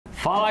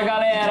Fala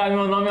galera,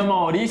 meu nome é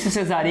Maurício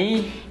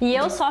Cesarim. E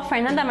eu sou a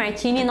Fernanda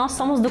Martini e nós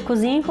somos do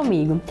Cozinhe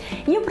Comigo.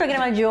 E o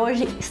programa de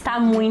hoje está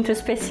muito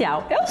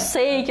especial. Eu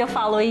sei que eu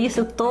falo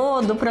isso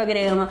todo o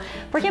programa,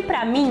 porque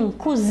pra mim,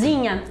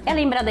 cozinha é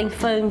lembrar da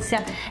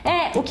infância,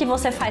 é o que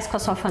você faz com a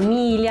sua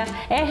família,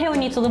 é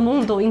reunir todo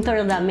mundo em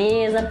torno da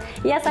mesa.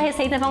 E essa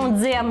receita, vamos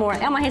dizer, amor,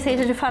 é uma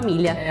receita de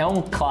família. É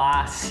um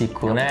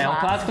clássico, né? É um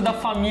clássico da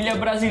família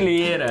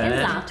brasileira, né?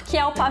 Exato, que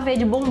é o pavê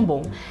de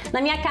bombom.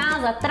 Na minha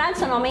casa,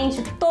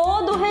 tradicionalmente, todo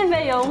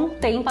Réveillon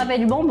tem pavê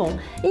de bombom.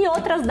 E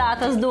outras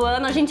datas do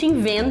ano a gente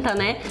inventa,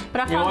 né,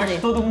 pra fazer. Eu acho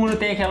que todo mundo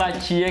tem aquela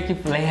tia que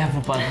leva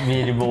o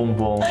pavê de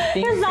bombom.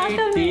 Tenho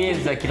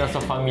certeza que na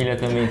sua família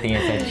também tem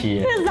essa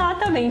tia.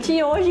 Exatamente.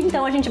 E hoje,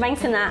 então, a gente vai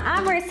ensinar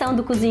a versão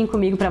do Cozinhe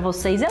Comigo pra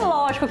vocês. É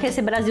lógico que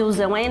esse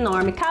Brasilzão é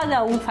enorme,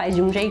 cada um faz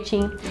de um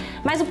jeitinho.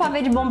 Mas o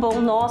pavê de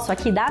bombom nosso,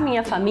 aqui da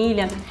minha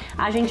família,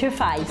 a gente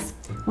faz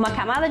uma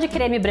camada de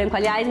creme branco.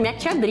 Aliás, minha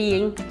tia Dri,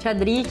 hein? Tia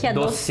Dri, que é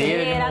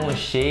doceira. De mão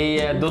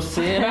cheia,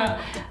 doceira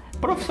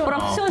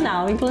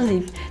profissional,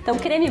 inclusive. Então,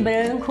 creme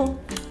branco,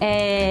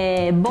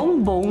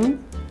 bombom,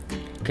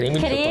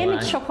 creme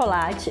de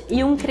chocolate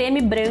e um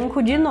creme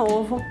branco de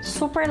novo,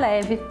 super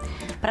leve,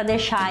 pra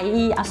deixar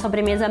aí a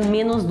sobremesa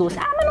menos doce.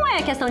 Ah, mas não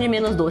é questão de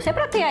menos doce, é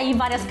pra ter aí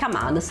várias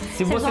camadas.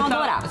 Vocês vão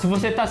adorar. Se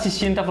você tá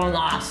assistindo e tá falando,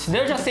 nossa,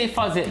 eu já sei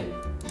fazer.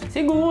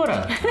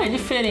 Segura, é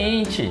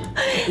diferente.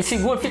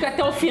 Segura, fica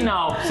até o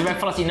final. Você vai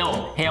falar assim,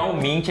 não,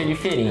 realmente é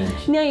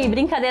diferente. E aí,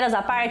 brincadeiras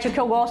à parte, o que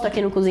eu gosto aqui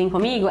no Cozinhe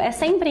Comigo é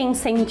sempre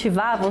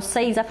incentivar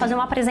vocês a fazer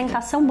uma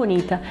apresentação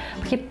bonita.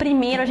 Porque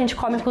primeiro a gente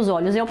come com os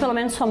olhos. Eu, pelo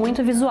menos, sou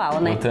muito visual,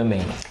 né? Eu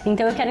também.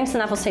 Então eu quero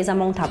ensinar vocês a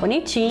montar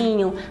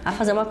bonitinho, a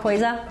fazer uma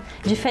coisa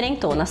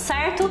diferentona,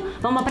 certo?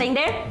 Vamos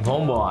aprender?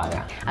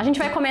 Vambora. A gente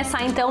vai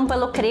começar então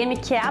pelo creme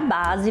que é a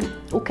base,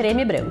 o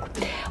creme branco.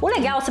 O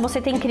legal, se você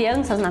tem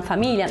crianças na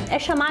família, é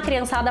chamar a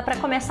criançada para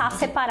começar a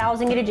separar os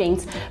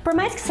ingredientes. Por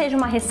mais que seja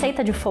uma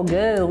receita de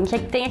fogão, que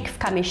tenha que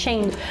ficar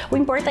mexendo, o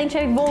importante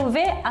é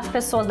envolver as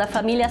pessoas da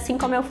família, assim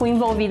como eu fui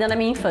envolvida na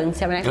minha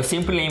infância, né? Eu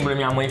sempre lembro a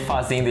minha mãe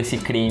fazendo esse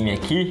creme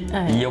aqui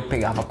e eu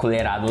pegava a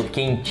colherada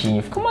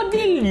quentinho. Fica uma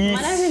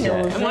delícia.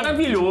 Maravilhoso. É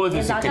maravilhoso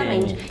esse creme.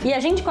 Exatamente. E a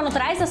gente, quando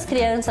traz as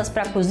crianças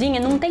pra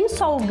cozinha, não tem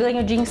só o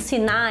ganho de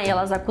ensinar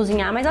elas a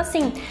cozinhar, mas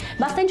assim,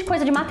 bastante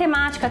coisa de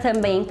matemática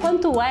também.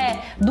 Quanto é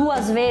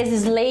 2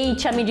 vezes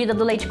leite, a medida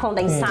do leite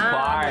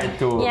condensado?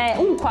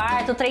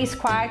 1/4,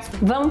 3/4.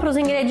 Vamos para os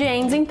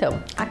ingredientes então.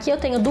 Aqui eu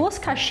tenho 2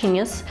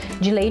 caixinhas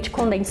de leite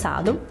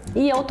condensado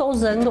e eu tô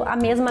usando a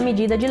mesma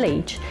medida de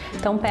leite.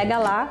 Então pega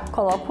lá,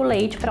 coloca o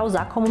leite para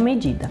usar como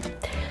medida.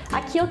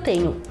 Aqui eu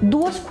tenho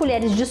 2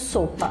 colheres de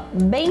sopa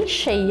bem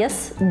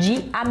cheias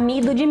de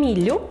amido de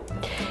milho.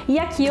 E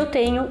aqui eu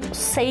tenho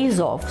 6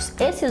 ovos.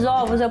 Esses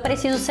ovos eu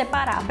preciso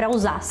separar para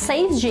usar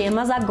 6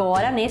 gemas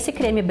agora nesse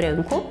creme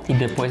branco. E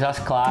depois as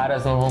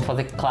claras, nós vamos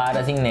fazer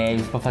claras em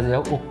neve para fazer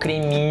o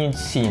creminho de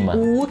cima.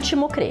 O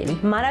último creme.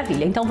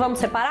 Maravilha. Então vamos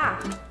separar?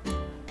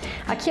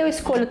 Aqui eu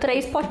escolho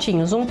 3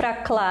 potinhos, um para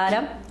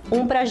clara,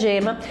 um para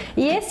gema,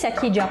 e esse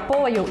aqui de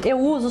apoio eu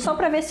uso só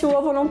para ver se o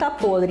ovo não tá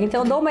podre.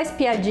 Então eu dou uma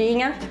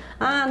espiadinha,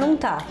 não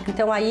tá.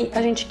 Então aí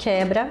a gente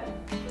quebra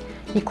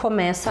e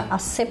começa a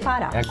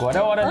separar. Agora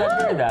é a hora da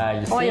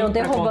verdade. Olha, eu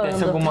derrubando.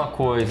 Acontece alguma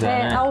coisa,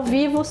 né? Ao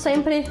vivo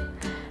sempre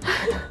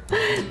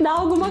dá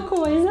alguma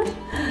coisa.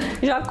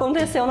 Já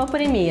aconteceu no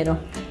primeiro.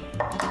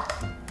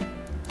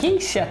 Quem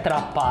se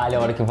atrapalha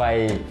a hora que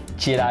vai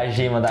tirar a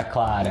gema da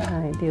clara?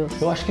 Ai, Deus.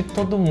 Eu acho que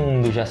todo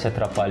mundo já se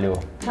atrapalhou.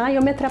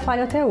 Eu me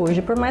atrapalho até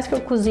hoje. Por mais que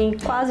eu cozinhe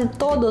quase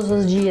todos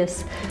os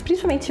dias,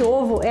 principalmente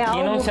ovo é algo...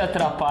 Quem não se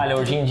atrapalha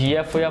hoje em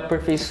dia foi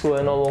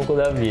aperfeiçoando ao longo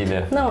da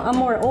vida. Não,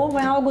 amor, ovo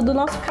é algo do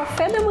nosso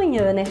café da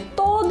manhã, né?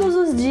 Todos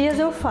os dias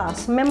eu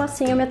faço. Mesmo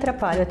assim eu me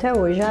atrapalho até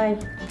hoje.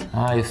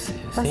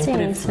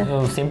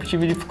 Eu sempre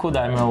tive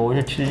dificuldade, mas hoje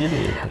eu tive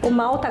direito. O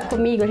Mal tá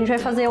comigo, a gente vai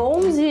fazer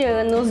 11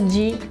 anos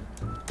de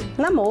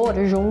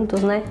namoro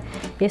juntos, né?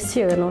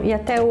 Esse ano. E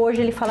até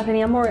hoje ele fala pra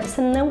mim, amor,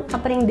 você não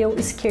aprendeu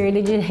esquerda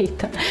e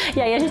direita.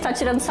 E aí a gente tá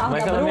tirando sarro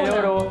da Bruna. Mas ela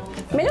melhorou.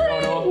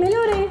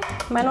 Melhorei.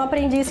 Mas não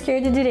aprendi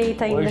esquerda e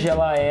direita ainda. Hoje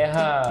ela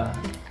erra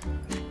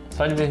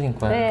só de vez em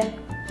quando.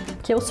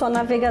 Que eu sou a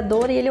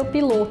navegadora e ele é o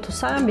piloto,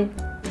 sabe?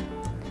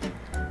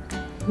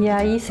 E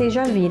aí vocês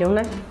já viram,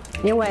 né?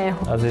 Eu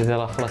erro. Às vezes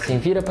ela fala assim,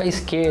 vira pra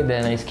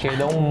esquerda, na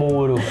esquerda é um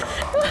muro.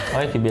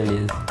 Olha que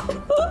beleza.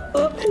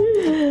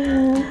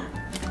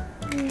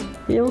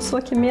 Eu sou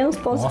a que menos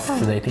posso fazer.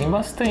 Nossa, daí tem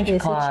bastante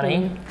clara,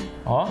 hein?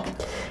 Ó.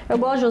 Eu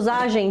gosto de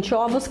usar, gente,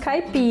 ovos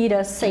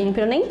caipira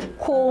sempre. Eu nem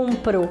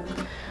compro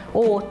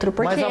outro,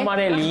 porque mais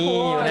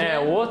amarelinho, né?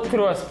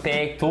 Outro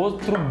aspecto,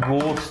 outro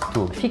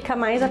gosto. Fica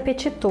mais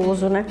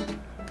apetitoso, né?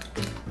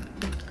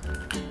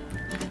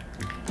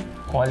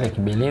 Olha que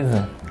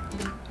beleza.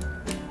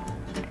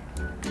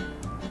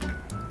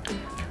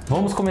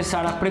 Vamos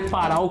começar a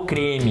preparar o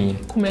creme.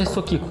 Começo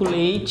aqui com o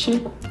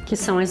leite. Que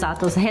são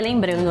exatos,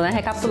 relembrando, né?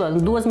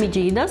 Recapitulando, 2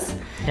 medidas.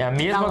 É a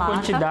mesma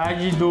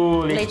quantidade do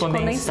leite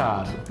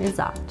condensado.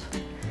 Exato.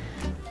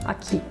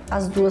 Aqui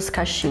as 2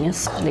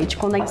 caixinhas de leite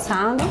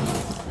condensado.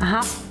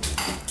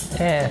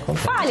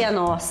 Falha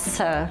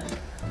nossa.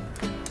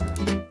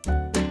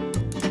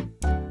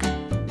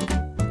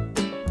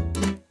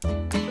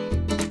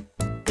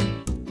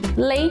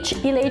 Leite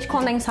e leite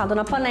condensado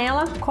na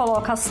panela,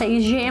 coloca as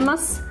 6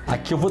 gemas.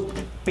 Aqui eu vou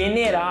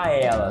peneirar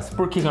elas.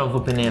 Por que eu vou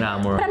peneirar,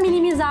 amor? Pra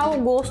minimizar o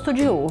gosto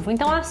de ovo.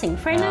 Então assim,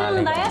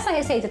 Fernanda, essa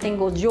receita tem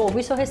gosto de ovo?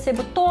 Isso eu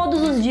recebo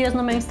todos os dias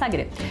no meu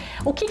Instagram.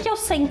 O que eu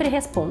sempre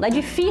respondo? É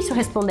difícil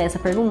responder essa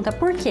pergunta,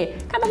 por quê?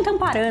 Cada um tem um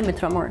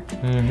parâmetro, amor.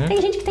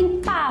 Tem gente que tem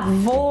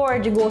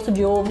pavor de gosto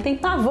de ovo, tem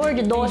pavor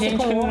de doce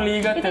com ovo. Tem gente que não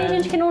liga e tem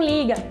gente que não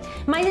liga.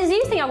 Mas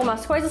existem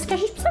algumas coisas que a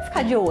gente precisa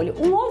ficar de olho.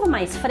 Um ovo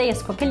mais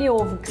fresco, aquele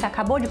ovo que você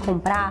acabou de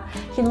comprar,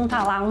 que não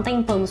tá lá um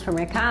tempão no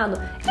supermercado,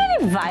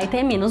 ele vai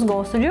ter menos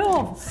gosto de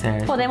ovo.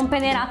 Certo. Podemos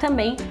peneirar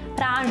também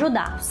para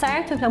ajudar,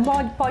 certo? Então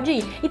pode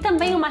ir. E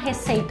também uma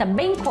receita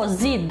bem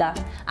cozida,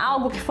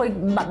 algo que foi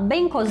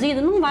bem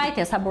cozido, não vai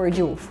ter sabor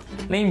de ovo.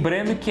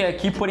 Lembrando que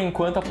aqui, por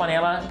enquanto, a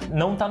panela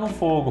não tá no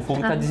fogo, o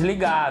fogo tá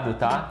desligado,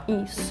 tá?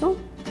 Isso.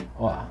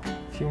 Ó,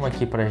 filma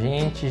aqui pra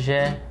gente,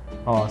 Gé.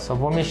 Ó, só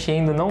vou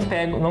mexendo,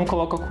 não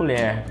coloco a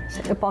colher.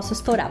 Eu posso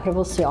estourar pra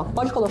você, ó.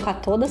 Pode colocar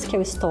todas que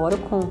eu estouro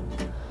com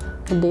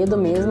o dedo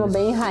mesmo,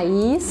 bem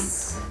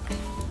raiz.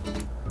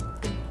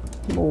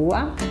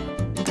 Boa.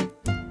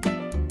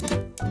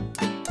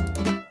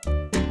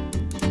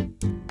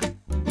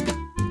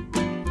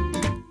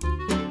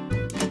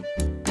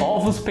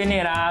 Ovos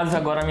peneirados,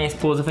 agora minha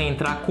esposa vai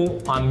entrar com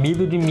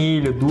amido de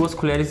milho, 2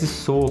 colheres de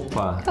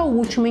sopa. É o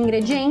último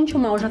ingrediente, o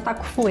Mal já tá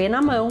com o fouet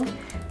na mão.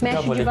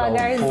 Mexe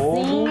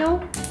devagarzinho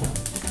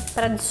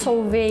para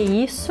dissolver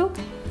isso.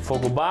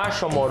 Fogo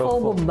baixo, amor?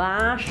 Fogo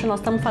baixo,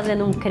 nós estamos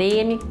fazendo um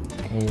creme.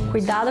 Isso.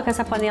 Cuidado que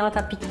essa panela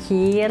tá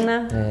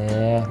pequena.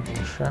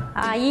 Deixa.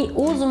 Aí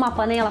usa uma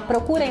panela,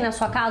 procura aí na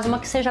sua casa uma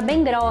que seja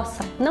bem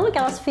grossa. Não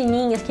aquelas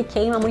fininhas que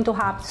queima muito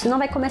rápido, senão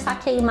vai começar a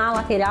queimar a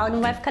lateral e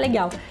não vai ficar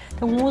legal.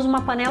 Então usa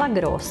uma panela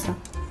grossa.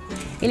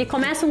 Ele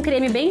começa um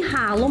creme bem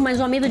ralo, mas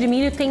o amido de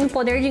milho tem o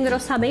poder de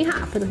engrossar bem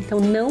rápido.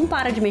 Então não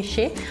para de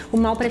mexer. O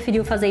Mal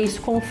preferiu fazer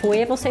isso com o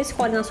fouet. Você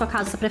escolhe na sua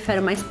casa se prefere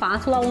uma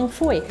espátula ou um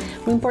fouet.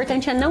 O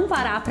importante é não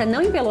parar para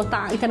não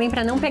empelotar e também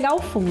para não pegar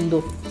o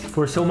fundo. Se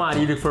for seu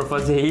marido e for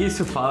fazer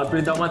isso, fala para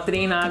ele dar uma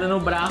treinada no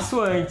braço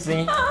antes,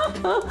 hein?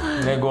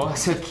 O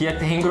negócio aqui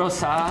até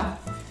engrossar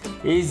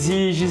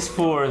exige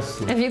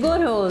esforço. É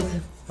vigoroso.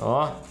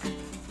 Ó.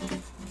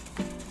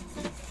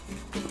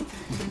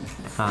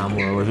 Ah,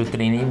 amor, hoje eu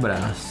treinei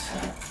braço.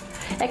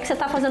 É que você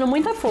tá fazendo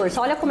muita força.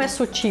 Olha como é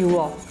sutil,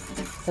 ó.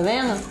 Tá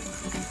vendo?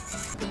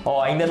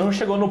 Ó, ainda não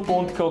chegou no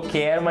ponto que eu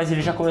quero, mas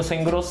ele já começou a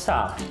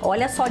engrossar.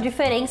 Olha só a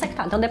diferença que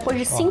tá. Então depois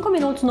de 5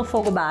 minutos no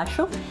fogo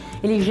baixo,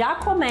 ele já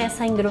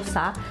começa a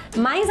engrossar.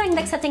 Mais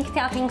ainda que você tem que ter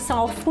atenção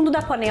ao fundo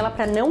da panela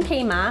para não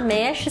queimar.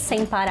 Mexe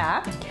sem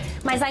parar.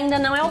 Mas ainda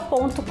não é o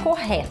ponto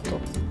correto.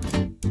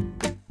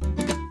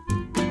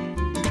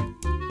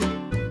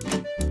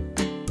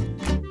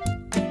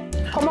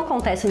 Como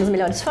acontece nas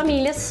melhores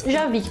famílias,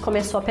 já vi que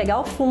começou a pegar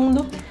o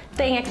fundo,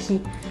 tem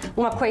aqui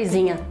uma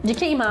coisinha de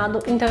queimado,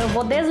 então eu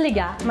vou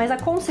desligar, mas a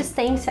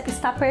consistência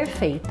está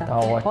perfeita. Tá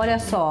ótimo. Olha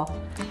só,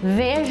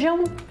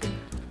 vejam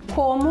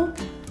como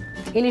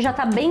ele já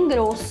tá bem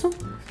grosso,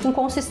 com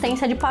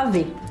consistência de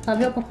pavê.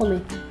 Pavê ou pra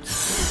comer?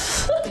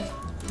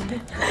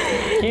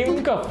 Quem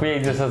nunca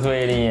fez essa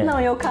zoeirinha? Não,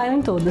 eu caio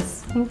em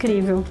todas.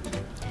 Incrível.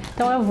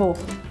 Então eu vou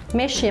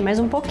mexer mais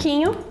um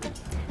pouquinho,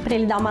 para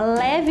ele dar uma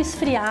leve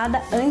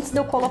esfriada antes de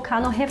eu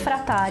colocar no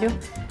refratário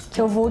que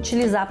eu vou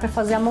utilizar para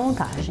fazer a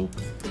montagem.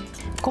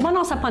 Como a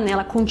nossa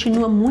panela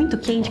continua muito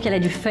quente, que ela é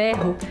de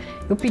ferro,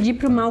 eu pedi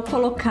pro Mal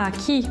colocar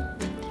aqui.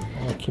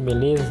 Oh, que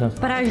beleza!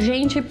 Pra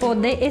gente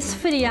poder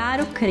esfriar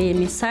o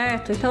creme,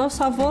 certo? Então eu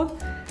só vou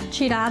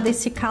tirar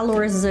desse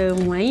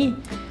calorzão aí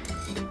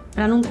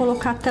para não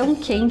colocar tão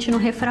quente no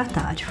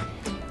refratário.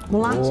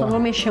 Vamos lá? Boa. Só vou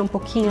mexer um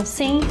pouquinho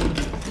assim.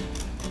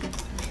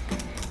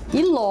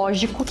 E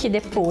lógico que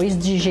depois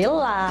de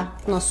gelar,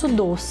 nosso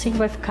doce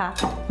vai ficar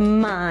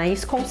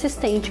mais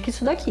consistente que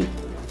isso daqui.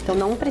 Então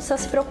não precisa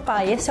se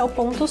preocupar, esse é o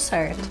ponto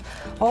certo.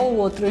 Ó o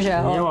outro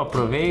já, ó. Eu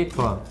aproveito,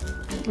 ó.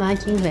 Ai,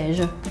 que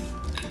inveja.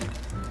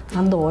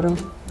 Adoro.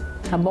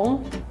 Tá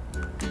bom?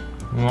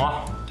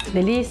 Ó.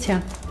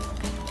 Delícia?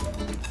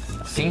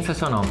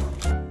 Sensacional.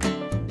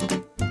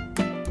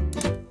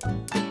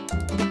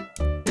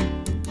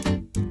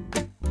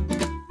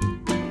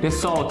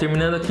 Pessoal,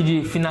 terminando aqui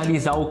de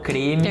finalizar o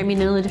creme.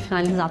 Terminando de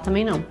finalizar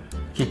também não. O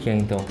que é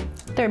então?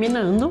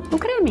 Terminando o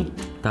creme.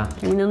 Tá.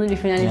 Terminando de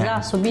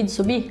finalizar, subir de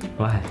subir?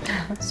 Vai.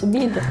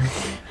 Subida.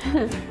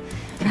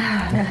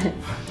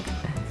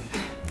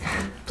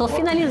 Tô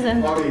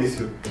finalizando.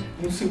 Maurício,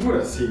 não segura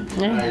assim.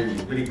 Aí,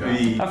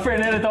 obrigado. A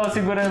Fernanda tava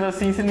segurando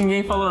assim sem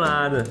ninguém falou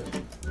nada.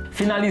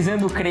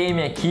 Finalizando o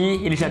creme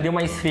aqui, ele já deu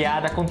uma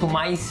esfriada. Quanto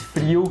mais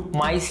frio,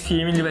 mais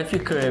firme ele vai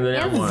ficando,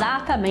 né, amor?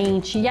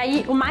 Exatamente. E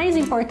aí, o mais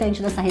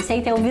importante dessa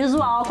receita é o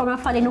visual, como eu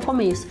falei no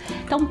começo.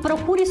 Então,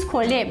 procure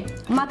escolher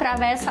uma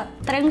travessa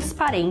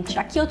transparente.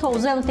 Aqui eu tô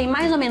usando, tem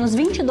mais ou menos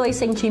 22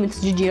 centímetros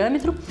de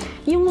diâmetro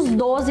e uns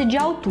 12 de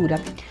altura.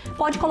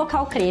 Pode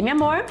colocar o creme,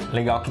 amor.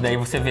 Legal que daí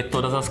você vê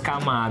todas as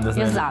camadas,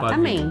 né?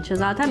 Exatamente,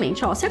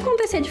 exatamente. Ó, se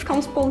acontecer de ficar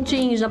uns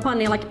pontinhos da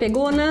panela que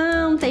pegou,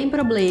 não tem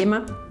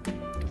problema.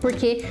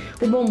 Porque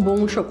o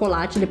bombom, o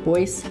chocolate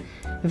depois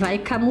vai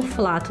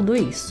camuflar tudo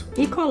isso.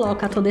 E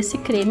coloca todo esse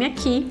creme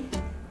aqui.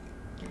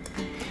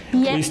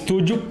 E o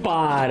estúdio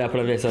para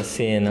ver essa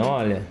cena,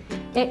 olha.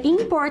 É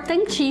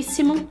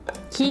importantíssimo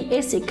que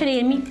esse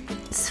creme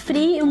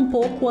esfrie um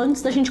pouco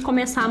antes da gente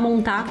começar a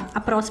montar a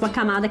próxima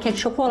camada, que é de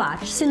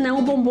chocolate. Senão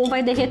o bombom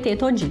vai derreter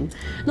todinho.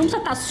 Não precisa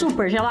estar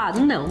super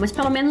gelado? Não, mas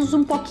pelo menos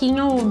um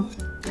pouquinho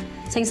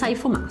sem sair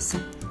fumaça.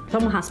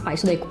 Vamos raspar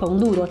isso daí com pão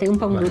duro? Ó, tem um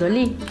pão duro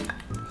ali.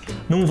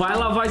 Não vai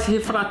lavar esse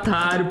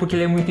refratário porque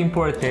ele é muito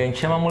importante.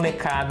 Chama a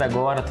molecada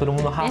agora, todo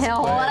mundo raspando. É a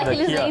hora que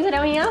eles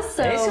entram em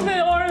ação. Esse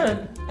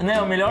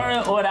é o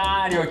melhor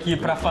horário aqui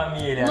pra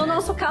família. No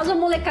nosso caso, a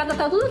molecada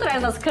tá tudo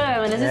atrás das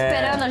câmeras,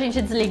 esperando a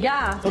gente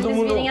desligar, todo eles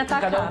mundo, virem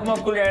atacar. cada um com uma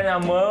colher na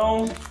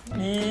mão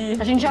e...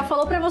 A gente já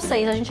falou pra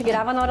vocês, a gente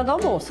grava na hora do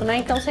almoço, né?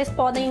 Então vocês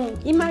podem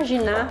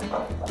imaginar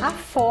a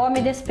fome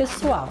desse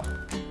pessoal.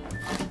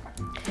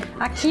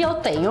 Aqui eu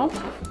tenho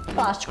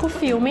plástico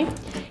filme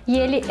e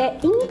ele é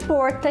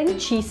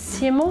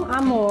importantíssimo,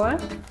 amor.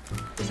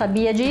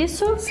 Sabia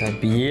disso?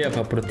 Sabia,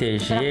 pra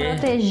proteger. Pra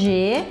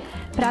proteger,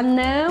 pra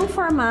não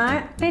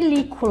formar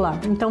película.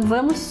 Então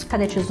vamos...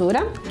 Cadê a tesoura?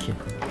 Aqui.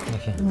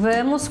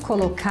 Vamos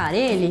colocar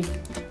ele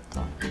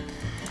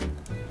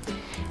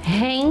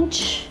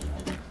rente,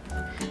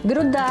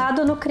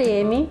 grudado no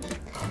creme,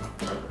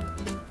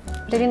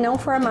 pra ele não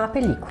formar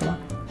película.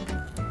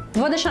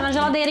 Vou deixar na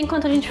geladeira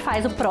enquanto a gente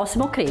faz o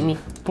próximo creme.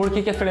 Por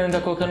que a Fernanda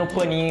tá colocando o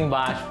paninho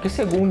embaixo? Porque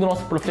segundo o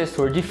nosso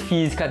professor de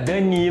física,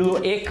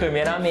 Danilo e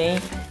cameraman,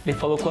 ele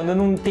falou que quando eu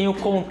não tenho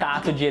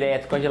contato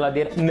direto com a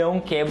geladeira, não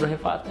quebra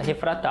o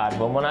refratário.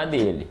 Vamos na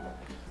dele.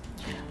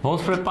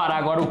 Vamos preparar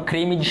agora o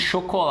creme de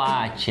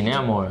chocolate, né,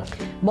 amor?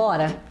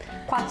 Bora!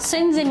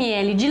 400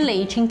 ml de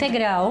leite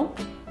integral.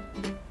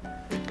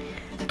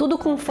 Tudo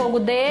com fogo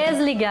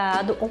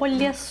desligado.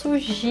 Olha a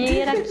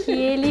sujeira que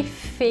ele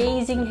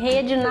fez em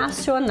rede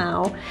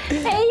nacional.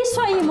 É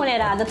isso aí,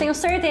 mulherada. Tenho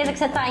certeza que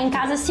você tá em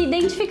casa se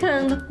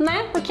identificando,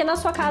 né? Porque na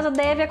sua casa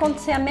deve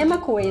acontecer a mesma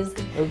coisa.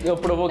 Eu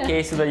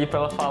provoquei isso daí pra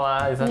ela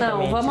falar exatamente.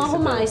 Não, vamos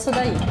arrumar isso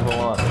daí.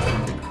 Vamos lá.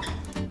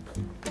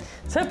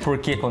 Sabe por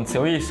que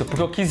aconteceu isso? Porque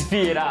eu quis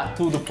virar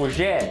tudo pro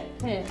Gé.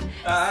 É.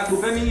 Ah, a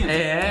culpa é minha.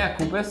 É, a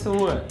culpa é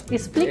sua.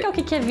 Explica o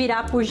que é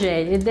virar pro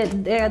Gé.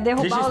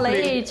 Derrubar o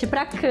leite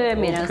pra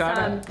câmera,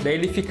 sabe? Daí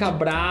ele fica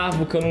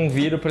bravo que eu não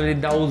viro pra ele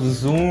dar o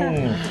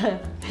zoom.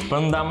 Pra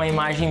não dar uma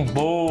imagem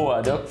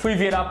boa. Daí eu fui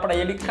virar pra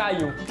ele e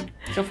caiu.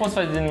 Se eu fosse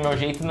fazer do meu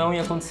jeito, não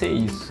ia acontecer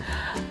isso.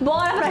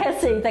 Bora pra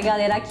receita,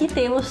 galera. Aqui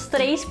temos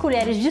 3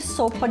 colheres de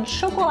sopa de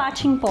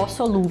chocolate em pó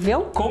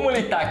solúvel. Como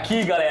ele tá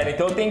aqui, galera,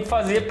 então eu tenho que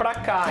fazer pra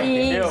cá,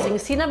 entendeu? Isso,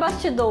 ensina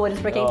bastidores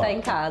pra quem tá em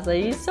casa.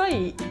 Isso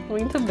aí,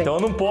 muito bem. Então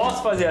eu não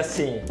posso fazer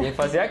assim, tem que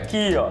fazer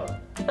aqui, ó.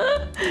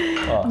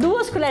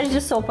 2 colheres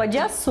de sopa de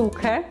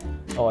açúcar.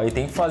 Ó, e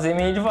tem que fazer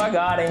meio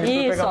devagar,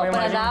 hein? Isso, ó,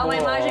 pra dar uma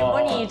imagem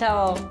bonita,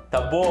 ó.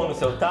 Tá bom no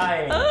seu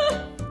time?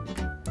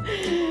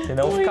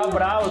 Senão fica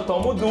bravo, eu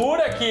tomo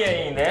dura aqui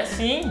ainda, é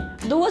assim.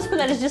 2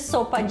 colheres de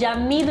sopa de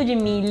amido de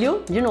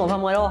milho. De novo,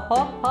 amor,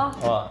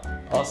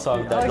 Ó só,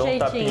 dá um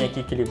tapinha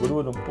aqui que ele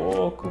gruda um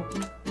pouco.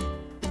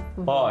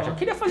 Ó, já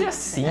queria fazer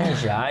assim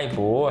já, e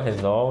boa,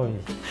 resolve.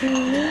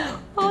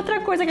 Outra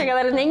coisa que a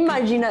galera nem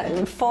imagina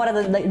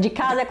fora de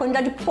casa é a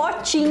quantidade de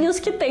potinhos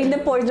que tem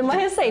depois de uma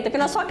receita. Porque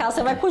na sua casa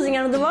você vai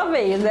cozinhando de uma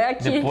vez, né?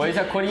 Aqui... Depois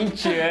a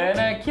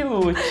corintiana que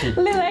lute.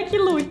 Lelé que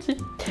lute.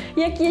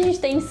 E aqui a gente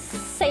tem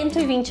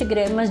 120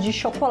 gramas de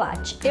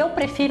chocolate. Eu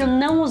prefiro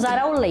não usar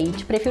ao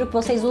leite, prefiro que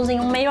vocês usem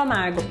um meio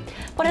amargo.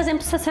 Por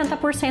exemplo,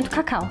 60%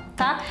 cacau,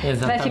 tá?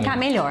 Exatamente. Vai ficar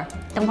melhor.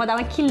 Então vou dar um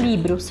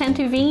equilíbrio,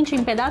 120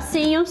 em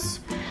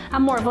pedacinhos.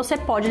 Amor, você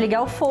pode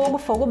ligar o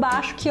fogo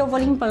baixo, que eu vou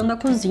limpando a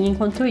cozinha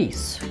enquanto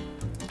isso.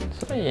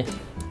 Isso aí.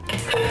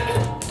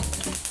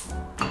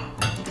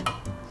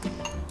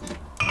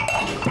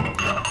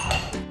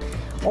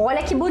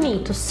 Olha que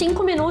bonito,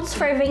 5 minutos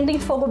fervendo em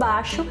fogo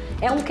baixo.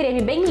 É um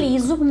creme bem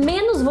liso,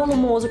 menos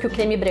volumoso que o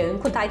creme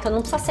branco, tá? Então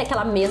não precisa ser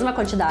aquela mesma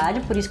quantidade,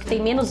 por isso que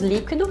tem menos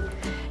líquido.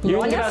 E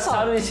o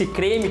engraçado desse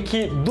creme é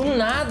que do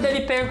nada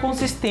ele pega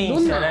consistência,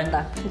 do nada,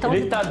 né? Então...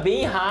 Ele tá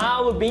bem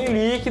ralo, bem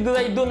líquido,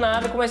 aí do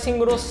nada começa a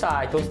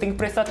engrossar. Então você tem que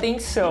prestar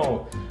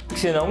atenção, porque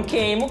senão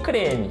queima o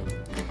creme.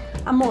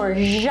 Amor,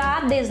 já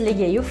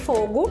desliguei o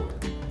fogo.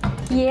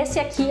 E esse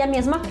aqui é a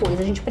mesma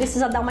coisa, a gente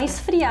precisa dar uma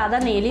esfriada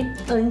nele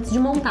antes de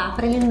montar,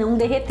 para ele não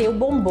derreter o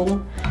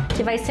bombom,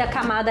 que vai ser a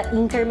camada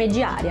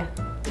intermediária.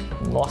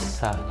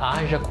 Nossa,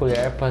 haja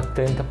colher para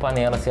tanta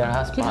panela ser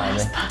raspar,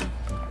 né?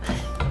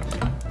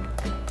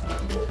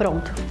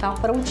 Pronto, tá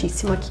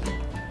prontíssimo aqui.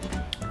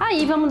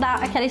 Aí vamos dar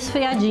aquela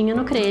esfriadinha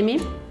no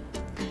creme.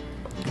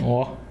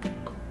 Ó.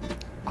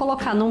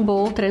 Colocar num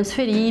bowl,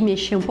 transferir,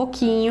 mexer um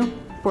pouquinho,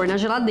 pôr na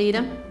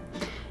geladeira,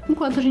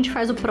 enquanto a gente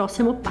faz o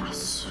próximo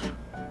passo.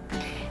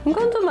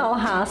 Enquanto o Mal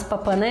raspa a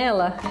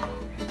panela,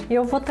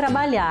 eu vou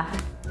trabalhar.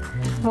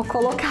 Vou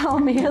colocar o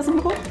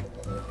mesmo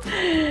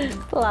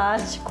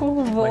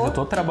plástico. Mas eu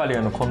tô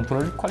trabalhando,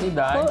 controle de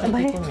qualidade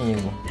aqui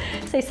comigo.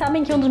 Vocês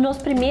sabem que um dos meus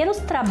primeiros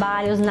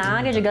trabalhos na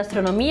área de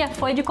gastronomia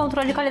foi de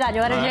controle de qualidade.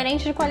 Eu era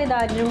gerente de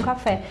qualidade de um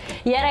café.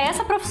 E era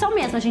essa profissão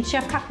mesmo. A gente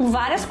ia ficar com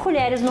várias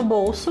colheres no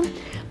bolso,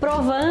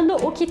 provando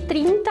o que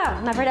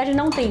 30, na verdade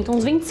não 30,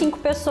 uns 25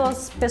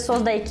 pessoas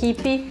da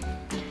equipe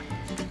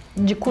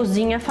de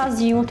cozinha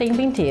faziam o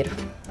tempo inteiro.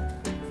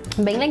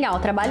 Bem legal,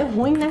 trabalho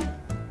ruim, né?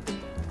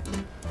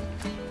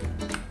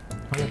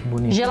 Olha que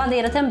bonito.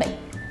 Geladeira também.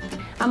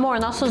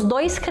 Amor, nossos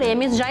 2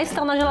 cremes já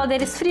estão na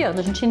geladeira esfriando.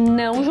 A gente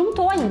não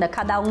juntou ainda,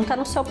 cada um tá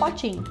no seu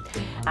potinho.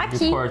 Aqui,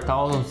 de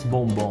cortar os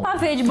bombons.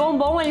 Pavê de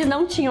bombom, eles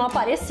não tinham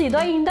aparecido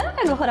ainda,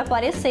 agora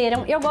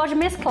apareceram. Eu gosto de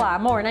mesclar,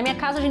 amor. Na minha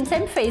casa a gente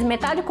sempre fez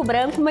metade com o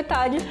branco,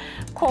 metade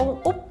com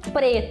o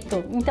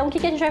preto. Então o que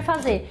a gente vai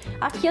fazer?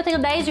 Aqui eu tenho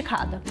 10 de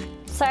cada,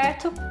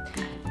 certo?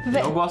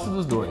 Eu gosto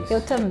dos 2.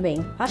 Eu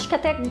também. Acho que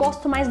até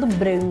gosto mais do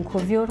branco,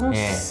 viu? Não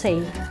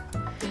sei.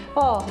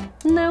 Ó,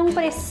 não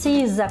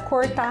precisa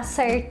cortar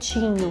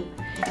certinho.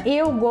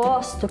 Eu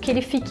gosto que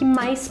ele fique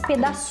mais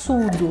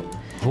pedaçudo.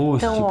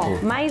 Rústico. Então,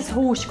 ó, mais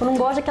rústico. Não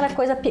gosto daquela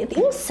coisa...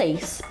 Em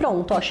 6.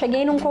 Pronto, ó,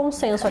 cheguei num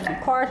consenso aqui.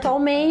 Corto ao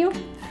meio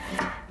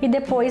e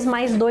depois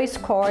mais 2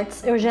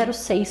 cortes. Eu gero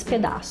 6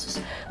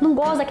 pedaços. Não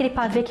gosto daquele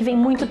pavê que vem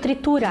muito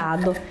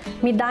triturado.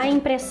 Me dá a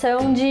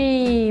impressão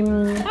de...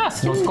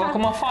 senão você coloca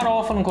uma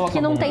farofa, não coloca que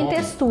não bombom, tem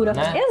textura.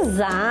 Né?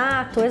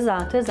 Exato.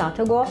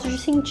 Eu gosto de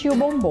sentir o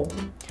bombom.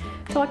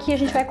 Então aqui a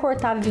gente vai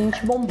cortar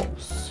 20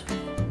 bombons.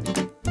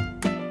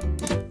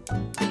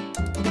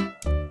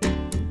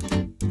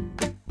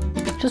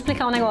 Deixa eu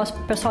explicar um negócio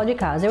pro pessoal de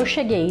casa. Eu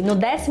cheguei no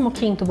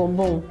 15º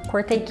bombom,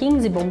 cortei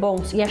 15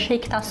 bombons e achei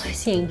que tá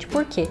suficiente.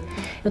 Por quê?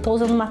 Eu tô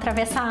usando uma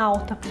travessa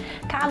alta.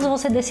 Caso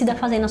você decida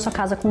fazer na sua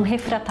casa com um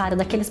refratário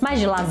daqueles mais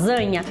de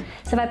lasanha,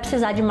 você vai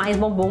precisar de mais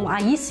bombom.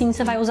 Aí sim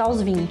você vai usar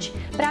os 20.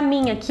 Pra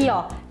mim aqui,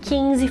 ó,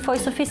 15 foi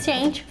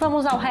suficiente.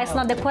 Vamos usar o resto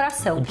na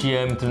decoração. O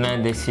diâmetro, né,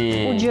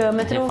 desse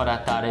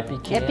refratário é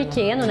pequeno. É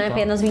pequeno, né? Então...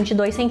 apenas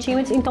 22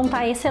 centímetros. Então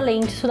tá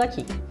excelente isso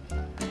daqui.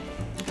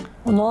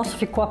 O nosso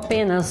ficou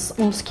apenas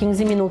uns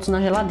 15 minutos na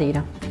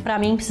geladeira. Pra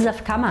mim precisa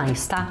ficar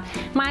mais, tá?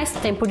 Mas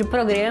tempo de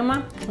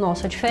programa,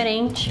 nosso é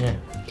diferente.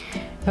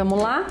 Vamos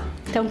lá?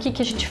 Então o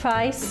que a gente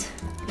faz?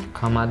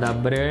 Camada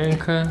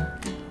branca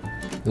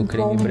do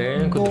creme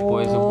branco,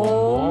 depois o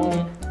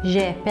bombom.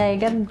 Gé,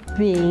 pega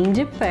bem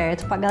de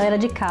perto pra galera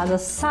de casa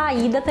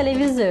sair da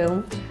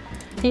televisão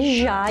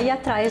e já ir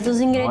atrás dos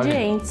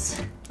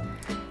ingredientes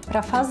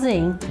pra fazer,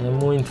 hein?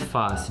 É muito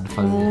fácil de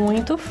fazer.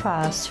 Muito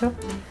fácil.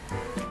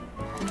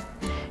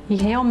 E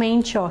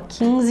realmente, ó,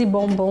 15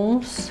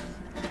 bombons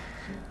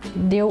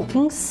deu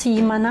em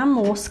cima na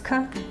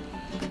mosca.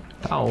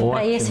 Tá ótimo.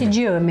 Pra esse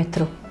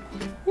diâmetro.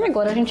 E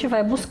agora a gente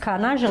vai buscar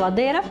na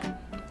geladeira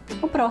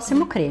o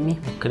próximo creme.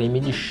 O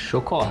creme de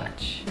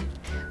chocolate.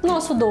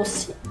 Nosso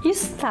doce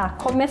está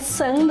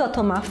começando a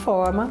tomar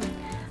forma.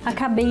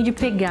 Acabei de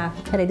pegar.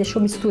 Peraí, deixa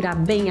eu misturar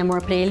bem,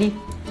 amor, pra ele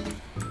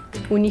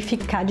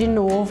unificar de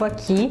novo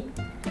aqui.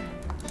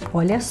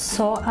 Olha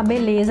só a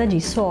beleza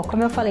disso, ó.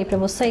 Como eu falei pra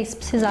vocês,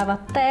 precisava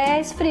até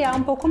esfriar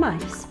um pouco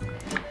mais.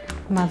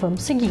 Mas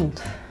vamos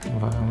seguindo.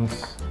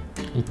 Vamos.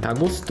 E tá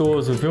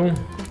gostoso, viu?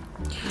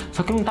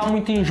 Só que não tá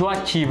muito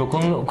enjoativo.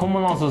 Como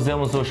nós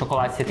usamos o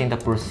chocolate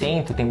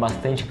 70%, tem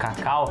bastante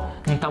cacau,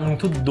 não tá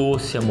muito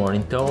doce, amor.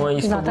 Então é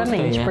isso que eu gostei,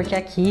 exatamente, né? porque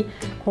aqui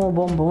com o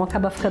bombom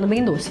acaba ficando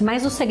bem doce.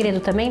 Mas o segredo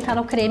também tá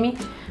no creme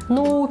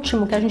no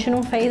último, que a gente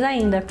não fez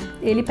ainda.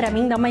 Ele pra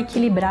mim dá uma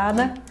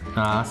equilibrada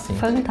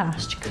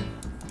fantástica.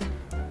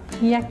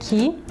 E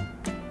aqui,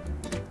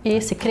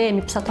 esse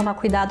creme, precisa tomar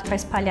cuidado para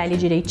espalhar ele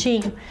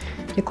direitinho.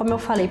 E como eu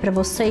falei para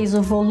vocês,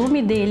 o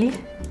volume dele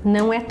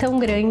não é tão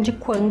grande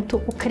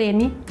quanto o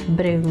creme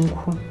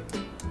branco.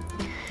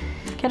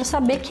 Quero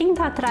saber quem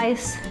tá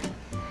atrás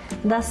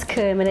das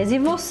câmeras. E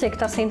você que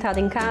tá sentado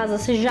em casa,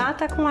 se já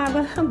tá com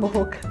água na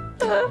boca.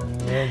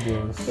 Meu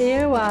Deus.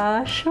 Eu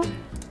acho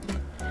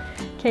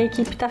que a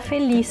equipe tá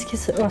feliz que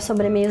a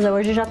sobremesa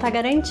hoje já tá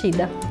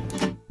garantida.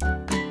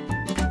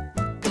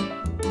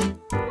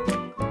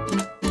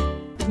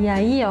 E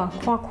aí, ó,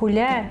 com a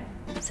colher,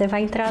 você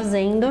vai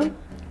trazendo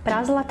para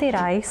as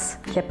laterais,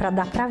 que é para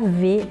dar para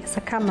ver essa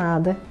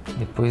camada.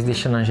 Depois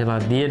deixa na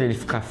geladeira, ele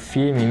fica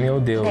firme, meu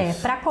Deus.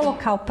 Para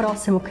colocar o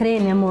próximo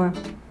creme, amor,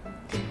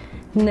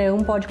 não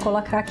pode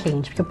colocar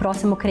quente, porque o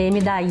próximo creme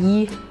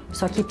daí,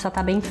 isso aqui precisa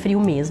estar bem frio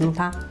mesmo,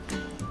 tá?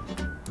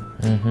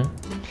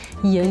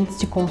 E antes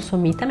de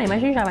consumir também, mas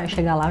a gente já vai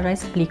chegar lá, eu já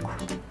explico.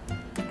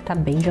 Tá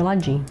bem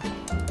geladinho.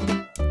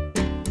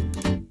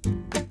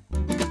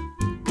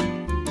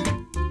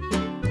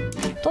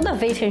 Toda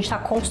vez que a gente está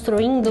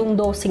construindo um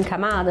doce em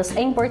camadas,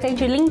 é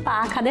importante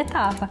limpar cada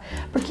etapa,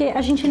 porque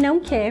a gente não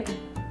quer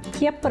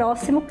aqui é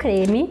próximo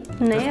creme,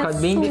 né? Vai ficar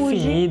bem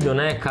definido,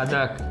 né?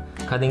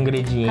 Cada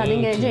ingrediente. Cada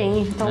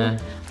ingrediente. Então,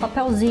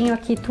 papelzinho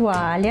aqui,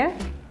 toalha.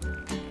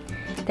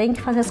 Tem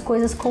que fazer as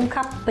coisas com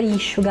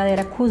capricho,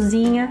 galera.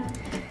 Cozinha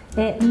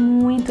é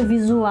muito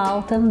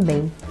visual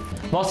também.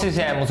 Nós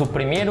fizemos o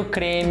primeiro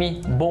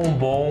creme,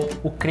 bombom,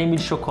 o creme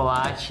de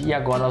chocolate e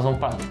agora nós vamos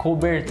para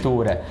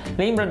cobertura.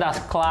 Lembra das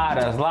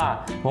claras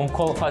lá? Vamos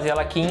fazer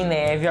ela aqui em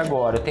neve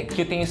agora.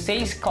 Aqui eu tenho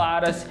 6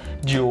 claras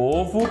de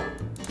ovo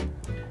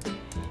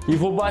e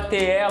vou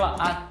bater ela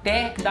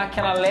até dar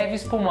aquela leve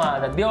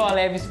espumada. Deu a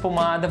leve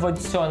espumada, vou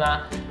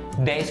adicionar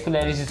 10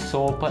 colheres de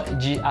sopa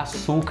de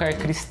açúcar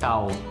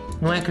cristal.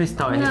 Não é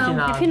cristal, é refinado.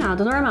 Não,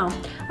 refinado, normal.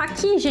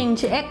 Aqui,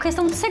 gente, é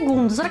questão de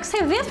segundos. Na hora que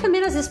você vê as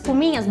primeiras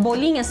espuminhas,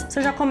 bolinhas,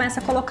 você já começa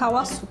a colocar o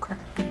açúcar.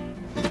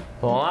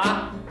 Vamos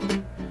lá?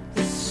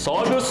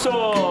 Sobe o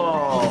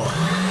som!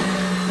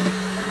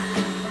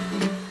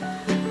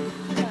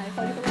 Vai,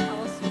 pode colocar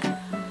o açúcar.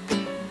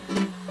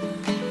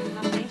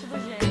 Na frente do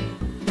gelo.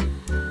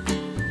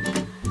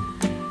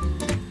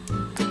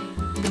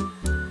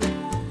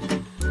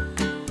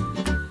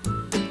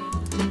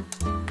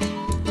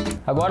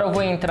 Agora eu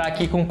vou entrar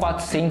aqui com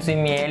 400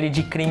 ml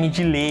de creme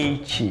de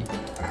leite.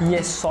 E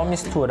é só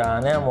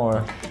misturar, né,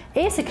 amor?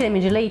 Esse creme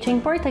de leite é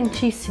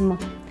importantíssimo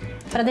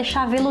para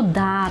deixar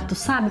veludado,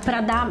 sabe? Para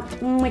dar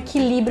um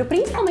equilíbrio,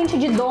 principalmente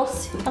de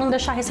doce, para não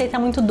deixar a receita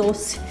muito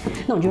doce.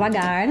 Não,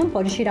 devagar, não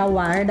pode tirar o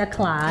ar da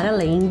clara,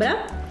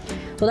 lembra?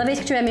 Toda vez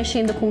que estiver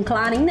mexendo com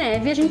clara em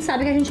neve, a gente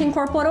sabe que a gente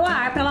incorporou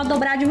ar para ela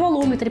dobrar de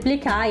volume,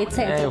 triplicar, etc.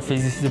 É, eu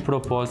fiz isso de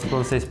propósito para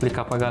você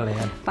explicar pra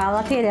galera. Pra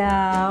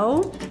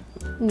lateral,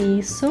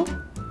 isso.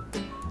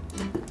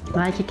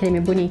 Ai, que creme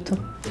bonito.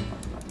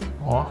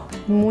 Ó.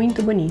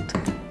 Muito bonito.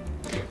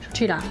 Deixa eu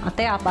tirar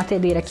até a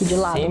batedeira aqui de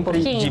lado um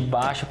pouquinho. Sempre de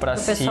baixo pra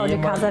cima. O pessoal de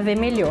casa vê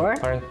melhor.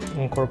 Para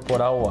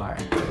incorporar o ar.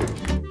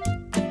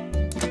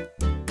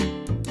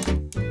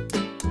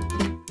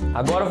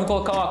 Agora eu vou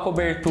colocar uma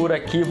cobertura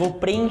aqui, vou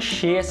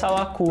preencher essa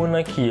lacuna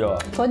aqui, ó.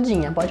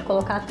 Todinha, pode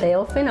colocar até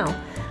o final.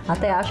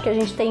 Até acho que a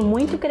gente tem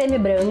muito creme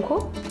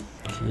branco.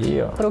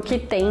 Aqui, ó. Pro que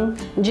tem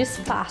de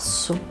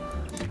espaço.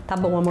 Tá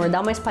bom, amor,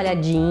 dá uma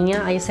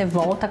espalhadinha, aí você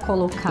volta a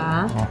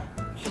colocar.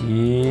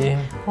 Aqui.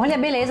 Olha a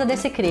beleza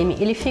desse creme,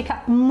 ele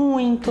fica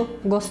muito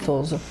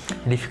gostoso.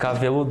 Ele fica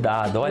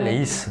aveludado, olha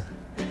isso.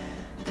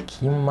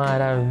 Que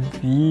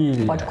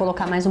maravilha. Pode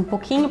colocar mais um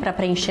pouquinho para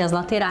preencher as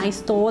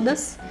laterais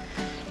todas,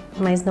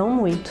 mas não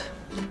muito.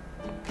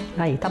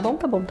 Aí, tá bom,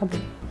 tá bom, tá bom.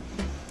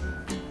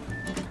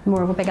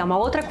 Amor, vou pegar uma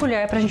outra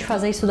colher pra gente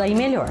fazer isso daí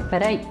melhor,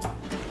 peraí.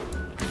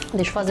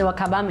 Deixa eu fazer o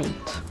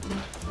acabamento.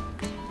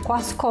 Com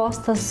as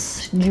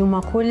costas de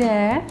uma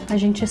colher, a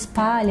gente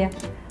espalha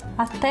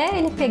até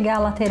ele pegar a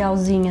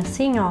lateralzinha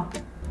assim, ó,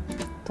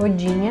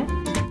 todinha.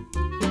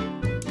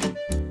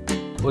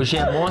 Hoje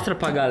mostra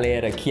pra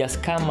galera aqui as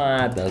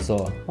camadas,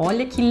 ó.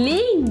 Olha que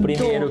lindo!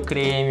 Primeiro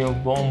creme, o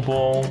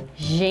bombom,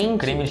 gente,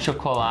 creme de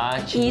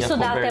chocolate. Isso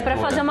dá até pra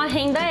fazer uma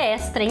renda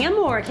extra, hein,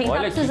 amor? Quem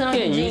olha, tá precisando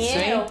de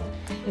dinheiro,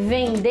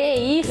 vender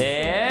isso.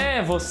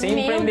 É, você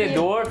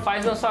empreendedor,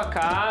 faz na sua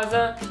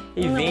casa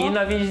e vende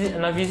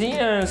na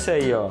vizinhança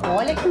aí, ó.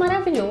 Olha que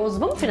maravilhoso.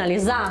 Vamos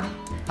finalizar?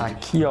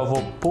 Aqui, ó,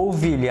 vou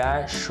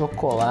polvilhar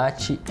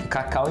chocolate e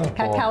cacau em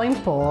pó. Cacau em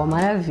pó,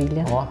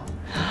 maravilha. Ó,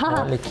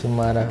 olha que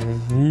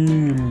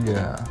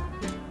maravilha.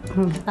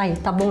 Aí,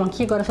 tá bom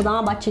aqui? Agora só dá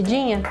uma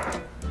batidinha.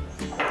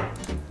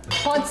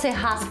 Pode ser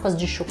raspas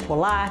de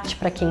chocolate,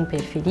 pra quem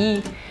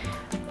preferir.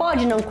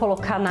 Pode não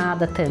colocar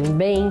nada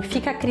também,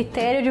 fica a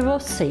critério de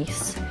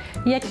vocês.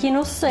 E aqui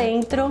no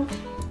centro,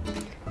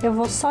 eu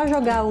vou só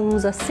jogar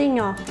uns assim,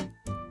 ó,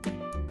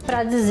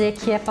 pra dizer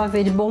que é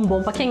pavê de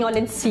bombom, pra quem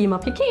olha de cima,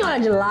 porque quem olha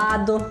de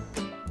lado,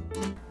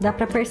 dá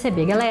pra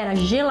perceber. Galera,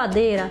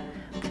 geladeira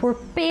por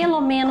pelo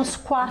menos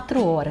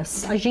 4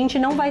 horas. A gente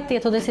não vai ter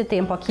todo esse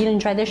tempo aqui, a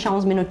gente vai deixar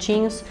uns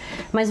minutinhos,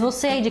 mas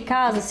você aí de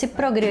casa se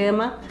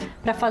programa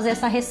pra fazer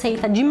essa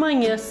receita de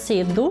manhã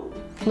cedo,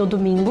 no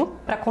domingo,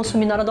 para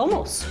consumir na hora do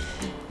almoço.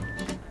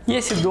 E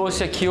esse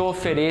doce aqui eu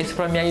ofereço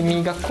para minha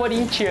amiga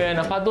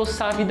corintiana, para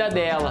adoçar a vida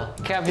dela,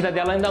 que a vida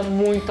dela anda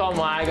muito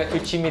amarga, que o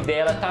time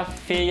dela tá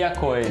feia a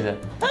coisa.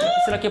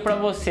 Isso aqui é para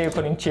você,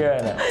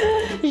 corintiana.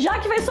 Já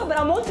que vai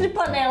sobrar um monte de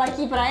panela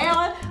aqui para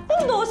ela,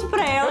 um doce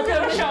para ela. Eu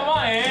quero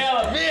chamar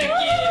ela. Vem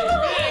aqui,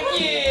 vem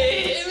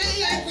aqui,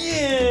 vem aqui.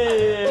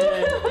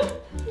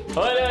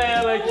 Olha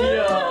ela aqui,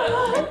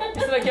 ó.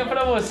 Isso daqui é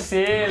para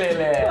você,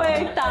 Lelé.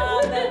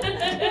 Coitada.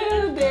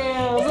 Meu Deus.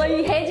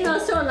 Em rede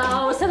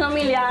nacional, sendo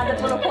humilhada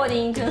pelo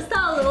Corinthians.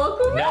 Tá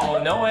louco, meu?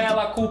 Não, não é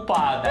ela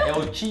culpada. É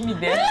o time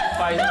dela que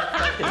faz ela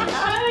ficar triste.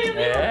 Ai,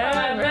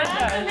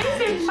 eu nem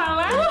sei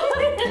falar.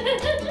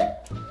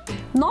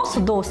 Nosso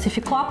doce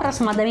ficou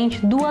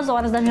aproximadamente 2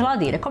 horas da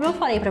geladeira. Como eu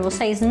falei pra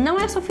vocês, não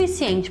é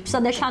suficiente.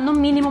 Precisa deixar no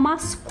mínimo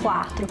umas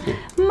 4.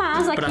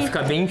 Mas aqui... Pra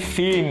ficar bem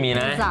firme,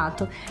 né?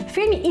 Exato.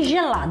 Firme e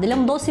gelado. Ele é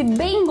um doce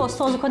bem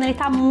gostoso quando ele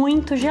tá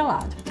muito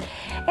gelado.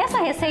 Essa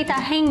receita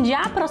rende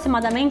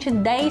aproximadamente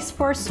 10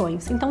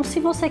 porções. Então, se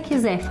você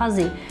quiser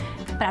fazer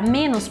para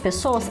menos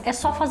pessoas, é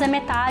só fazer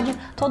metade,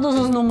 todos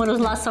os números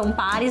lá são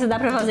pares e dá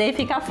para fazer e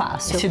fica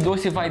fácil. Esse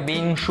doce vai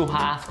bem num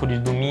churrasco de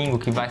domingo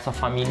que vai sua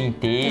família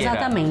inteira.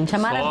 Exatamente, é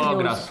maravilhoso.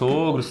 Sogra,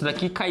 sogro, isso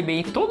daqui cai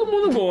bem, todo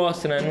mundo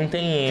gosta, né? Não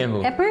tem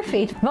erro. É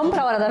perfeito. Vamos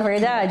para a hora da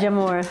verdade,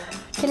 amor?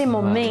 Aquele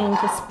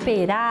momento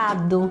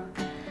esperado.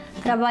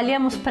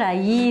 Trabalhamos para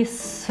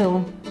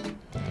isso.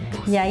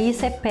 E aí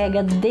você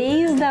pega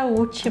desde a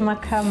última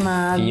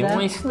camada.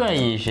 Filma isso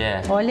daí,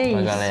 Jé. Olha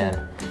isso.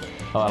 Galera.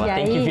 Ó, ela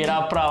tem que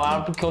virar pra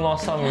lá porque o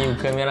nosso amigo, o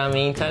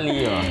cameraman, tá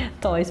ali, ó.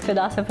 Então, esse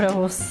pedaço é pra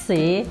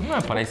você.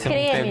 Parece que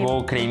você não pegou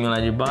o creme lá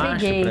de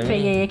baixo.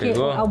 Peguei. Aqui,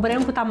 o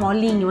branco tá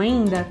molinho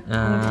ainda.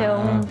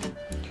 Então.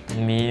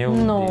 Meu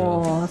Deus.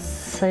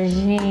 Nossa,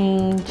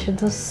 gente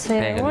do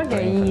céu.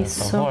 Olha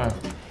isso. Por favor.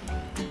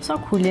 Só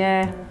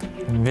colher.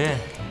 Vamos ver?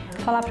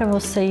 Vou falar pra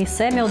vocês,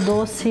 é meu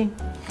doce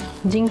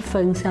de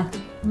infância.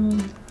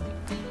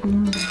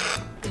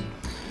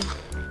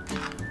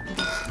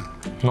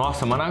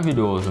 Nossa,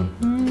 maravilhoso.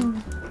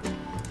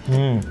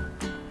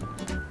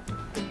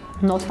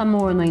 Nossa, tá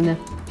morno ainda.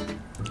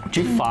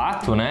 De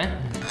fato, né?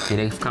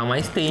 Teria que ficar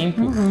mais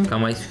tempo, ficar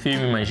mais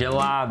firme, mais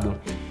gelado.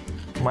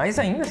 Mas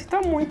ainda assim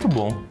tá muito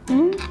bom.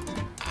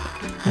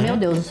 Meu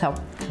Deus do céu.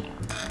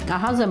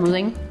 Arrasamos,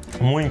 hein?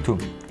 Muito.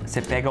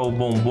 Você pega o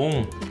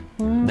bombom,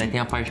 daí tem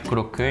a parte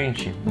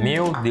crocante.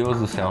 Meu Deus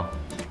do céu.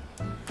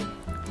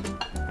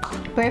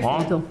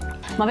 Perfeito.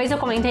 Uma vez eu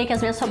comentei que as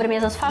minhas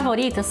sobremesas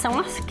favoritas são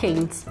as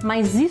quentes,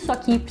 mas isso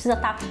aqui precisa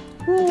estar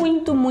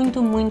muito,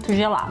 muito, muito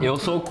gelado. Eu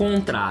sou o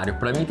contrário,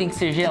 pra mim tem que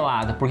ser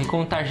gelado, porque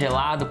quando tá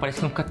gelado parece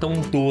que não fica tão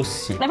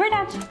doce. É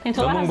verdade, tem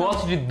toda a razão. Eu não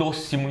gosto de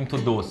doce muito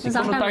doce.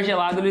 Exatamente. Quando tá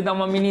gelado ele dá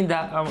uma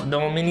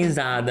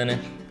amenizada, né?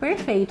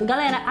 Perfeito.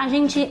 Galera, a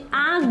gente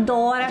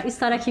adora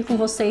estar aqui com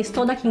vocês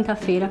toda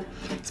quinta-feira.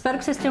 Espero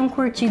que vocês tenham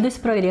curtido esse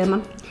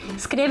programa.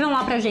 Escrevam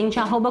lá pra gente,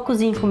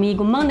 @cozinhe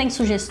comigo, mandem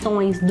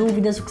sugestões,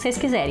 dúvidas, o que vocês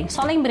quiserem.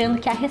 Só lembrando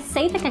que a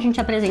receita que a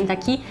gente apresenta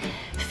aqui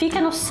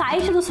fica no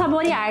site do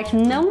Sabor e Arte,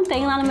 não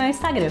tem lá no meu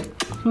Instagram.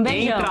 Um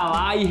beijão. Entra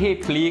lá e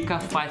replica,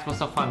 faz pra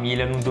sua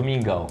família no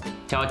domingão.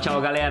 Tchau, tchau,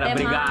 galera. Até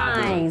Obrigado.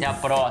 mais. Até a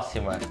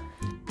próxima.